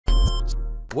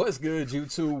What's good,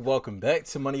 YouTube? Welcome back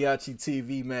to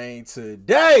MANIACITV, man.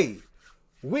 Today,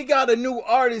 we got a new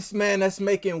artist, man, that's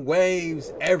making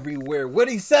waves everywhere.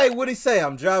 What'd he say? What'd he say?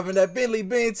 I'm driving that Bentley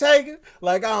Bentayga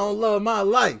like I don't love my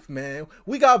life, man.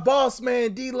 We got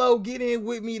BossMan Dlow. Get in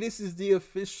with me. This is the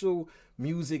official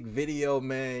music video,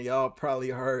 man. Y'all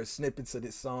probably heard snippets of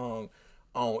this song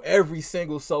on every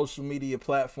single social media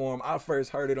platform. I first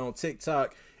heard it on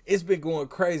TikTok. It's been going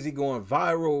crazy, going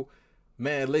viral.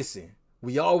 Man, listen,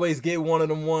 we always get one of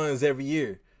them ones every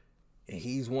year. And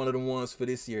he's one of the ones for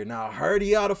this year. Now, I heard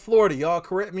he out of Florida. Y'all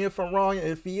correct me if I'm wrong.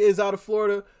 If he is out of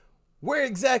Florida, where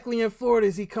exactly in Florida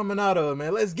is he coming out of,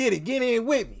 man? Let's get it. Get in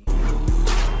with me.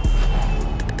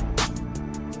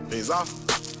 He's off.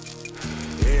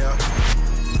 Yeah.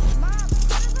 Mom,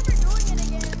 what is doing it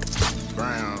again?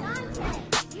 Brown.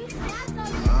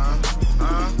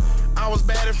 I was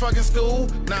bad at fucking school.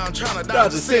 Now I'm trying to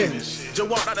dodge the sentence. Just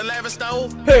walked out the lavish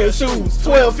stove. Pair of shoes,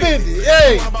 $12.50.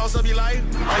 Hey. Wanna boss up your life?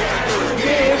 All you gotta do is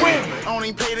get in with me. I don't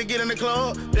even pay to get in the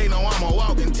club. They know I'm a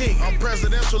walking tick. I'm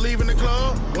presidential leaving the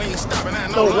club. We ain't stopping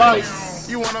at no lights.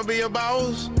 You wanna be a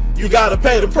boss? You gotta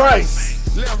pay the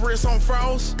price. Left wrist on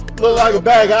frost. Look like a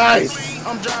bag of ice.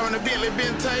 I'm driving the Bentley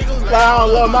Bentayga like I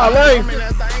don't love my life. I'm in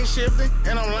that thing shifting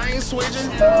and I'm lane switching.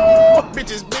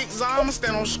 Bitches big Zama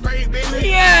stand on straight business.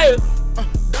 Yeah.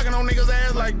 Ducking on niggas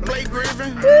ass like Blake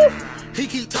Griffin. He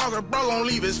keep talking, bro, gon'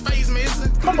 leave his face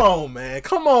missing. Come on, man.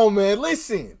 Come on, man.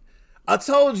 Listen, I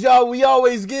told y'all we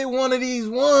always get one of these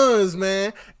ones,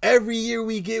 man. Every year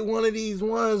we get one of these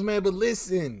ones, man. But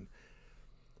listen,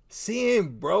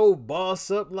 seeing bro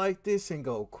boss up like this and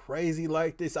go crazy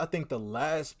like this, I think the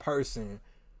last person,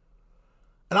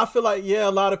 and I feel like, yeah,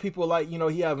 a lot of people like, you know,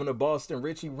 he having a Boston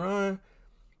Richie run.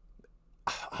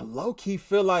 I low-key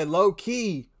feel like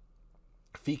low-key,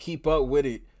 if he keep up with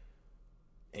it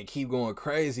and keep going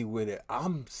crazy with it,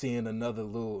 I'm seeing another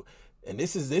little, and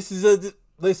this is a,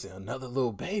 listen, another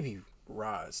little Baby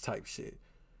rise type shit.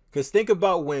 Cause think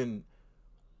about when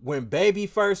Baby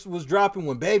first was dropping,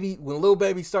 when Lil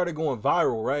Baby started going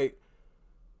viral, right?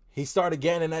 He started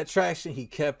gaining that traction. He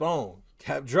kept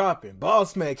dropping.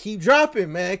 BossMan, keep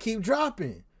dropping, man, keep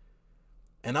dropping.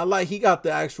 And I like he got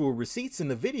the actual receipts in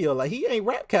the video. Like, he ain't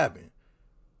rap capping.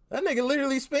 That nigga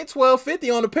literally spent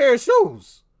 $12.50 on a pair of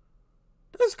shoes.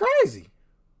 That's crazy.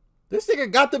 This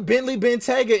nigga got the Bentley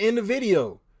Bentayga in the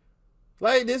video.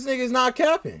 Like, this nigga's not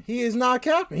capping. He is not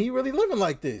capping. He really living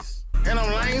like this. And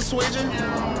I'm lane switching.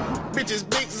 Bitches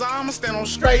big Zama stand on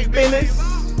Straight business.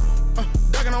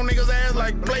 Ducking on niggas ass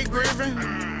like Blake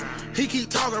Griffin. He keep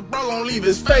talking, bro, gon' leave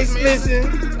his Face missing.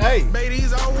 Hey. Baby,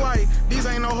 these all white. These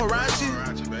ain't no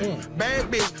Hirachi.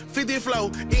 Bad bitch, 50 flow,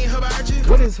 ain't hibachi.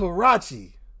 What is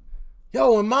Hirachi?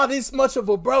 Yo, am I this much of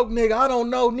a broke nigga? I don't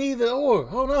know neither or.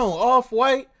 Hold on,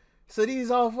 off-white. So these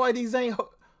off-white, these ain't,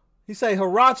 you say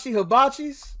Hirachi,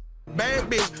 hibachis? Bad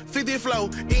bitch, 50 flow,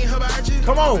 ain't hibachi.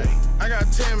 Come on. I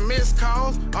got 10 missed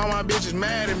calls, all my bitches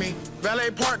mad at me.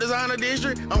 Valet Park Designer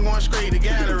District, I'm going straight to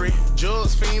gallery.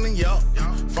 Jugs fiending, yup.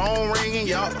 Phone ringing,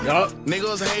 yup.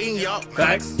 Niggas hating, yup.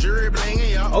 Facts. Jury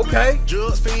blinging, yup. Okay.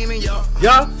 Jugs fiending, yup.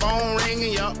 Yeah. Phone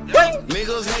ringing, yup.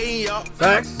 Niggas hating, yup.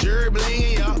 Facts. Jury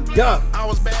blinging, yup. Yeah. I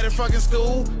was bad at fucking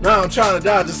school. Now I'm trying to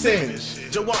dodge the sentence.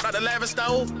 Just walked out the lavish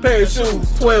stove. Pair of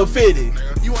shoes,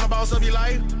 $12.50. You wanna boss up your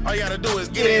life? All you gotta do is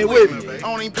get Get in in with with me. me. I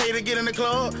don't even pay to get in the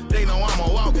club. They know I'm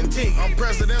a walking tick. I'm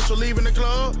presidential leaving the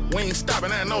club. We ain't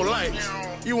stopping at no lights.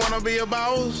 You wanna be a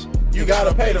boss? You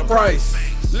gotta pay the price.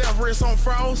 Left wrist on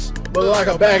frost. Look like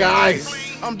a bag of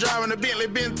ice. I'm driving the Bentley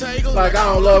Bentayga Like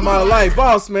I don't love my life.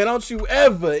 Boss, man, don't you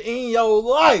ever in your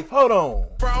life, hold on,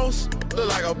 frost. Look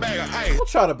like a bag of ice. don't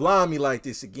try to blind me like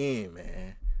this again,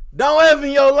 man. Don't ever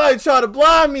in your life try to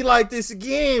blind me like this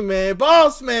again, man.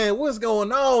 Boss, man, what's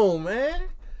going on, man?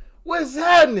 What's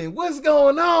happening? What's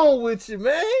going on with you,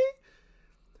 man?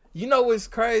 You know what's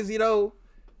crazy, though?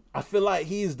 I feel like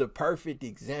he's the perfect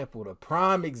example, the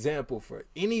prime example for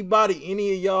anybody,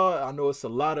 any of y'all. I know it's a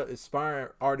lot of aspiring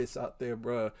artists out there,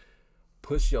 bro.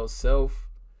 Push yourself.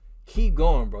 Keep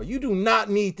going, bro. You do not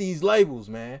need these labels,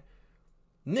 man.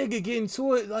 Nigga get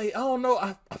into it, like, I don't know.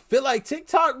 I feel like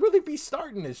TikTok really be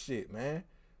starting this shit, man.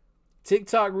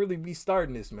 TikTok really be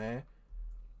starting this, man.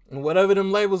 And whatever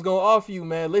them labels gonna offer you,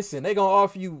 man, listen, they gonna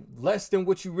offer you less than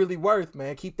what you really worth,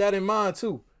 man. Keep that in mind,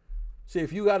 too. Shit,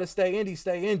 if you gotta stay indie,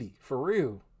 stay indie. For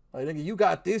real. Like, nigga, you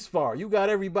got this far. You got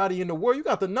everybody in the world. You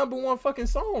got the #1 fucking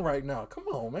song right now. Come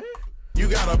on, man. You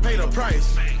gotta pay the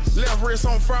price. Left wrist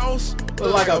on frost.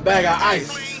 Look like a bag of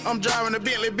ice. I'm driving the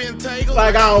Bentley Bentayga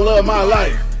Like I don't love my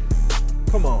life.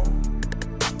 Come on.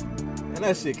 And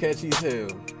that shit catchy as hell.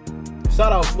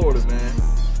 Shout out Florida, man.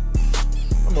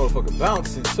 That motherfucker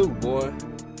bouncing too, boy.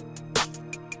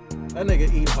 That nigga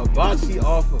eating hibachi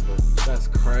off of a, that's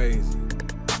crazy.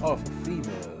 Off a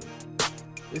female.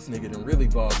 This nigga done really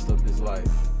bossed up his life.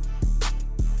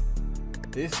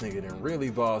 This nigga done really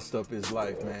bossed up his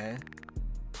life, man.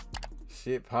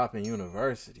 Shit poppin'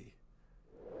 university.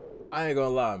 I ain't gonna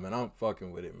lie, man. I'm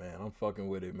fucking with it, man. I'm fucking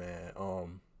with it, man.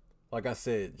 Like I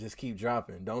said, just keep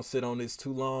dropping. Don't sit on this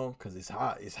too long, cause it's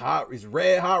hot. It's hot. It's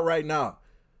red hot right now.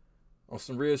 On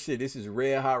some real shit, this is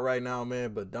red hot right now,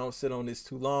 man. But don't sit on this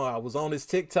too long. I was on this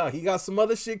TikTok. He got some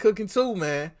other shit cooking too,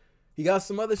 man. He got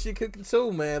some other shit cooking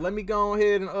too, man. Let me go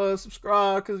ahead and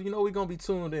subscribe, cause you know we gonna be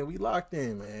tuned in. We locked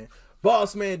in, man.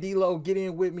 BossMan Dlow, get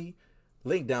in with me.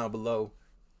 Link down below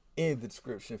in the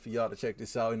description for y'all to check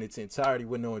this out in its entirety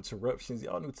with no interruptions.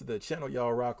 Y'all new to the channel,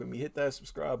 y'all rock with me. Hit that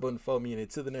subscribe button for me, and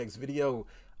until the next video,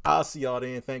 I'll see y'all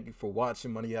then. Thank you for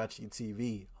watching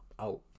MANIACITV. Out.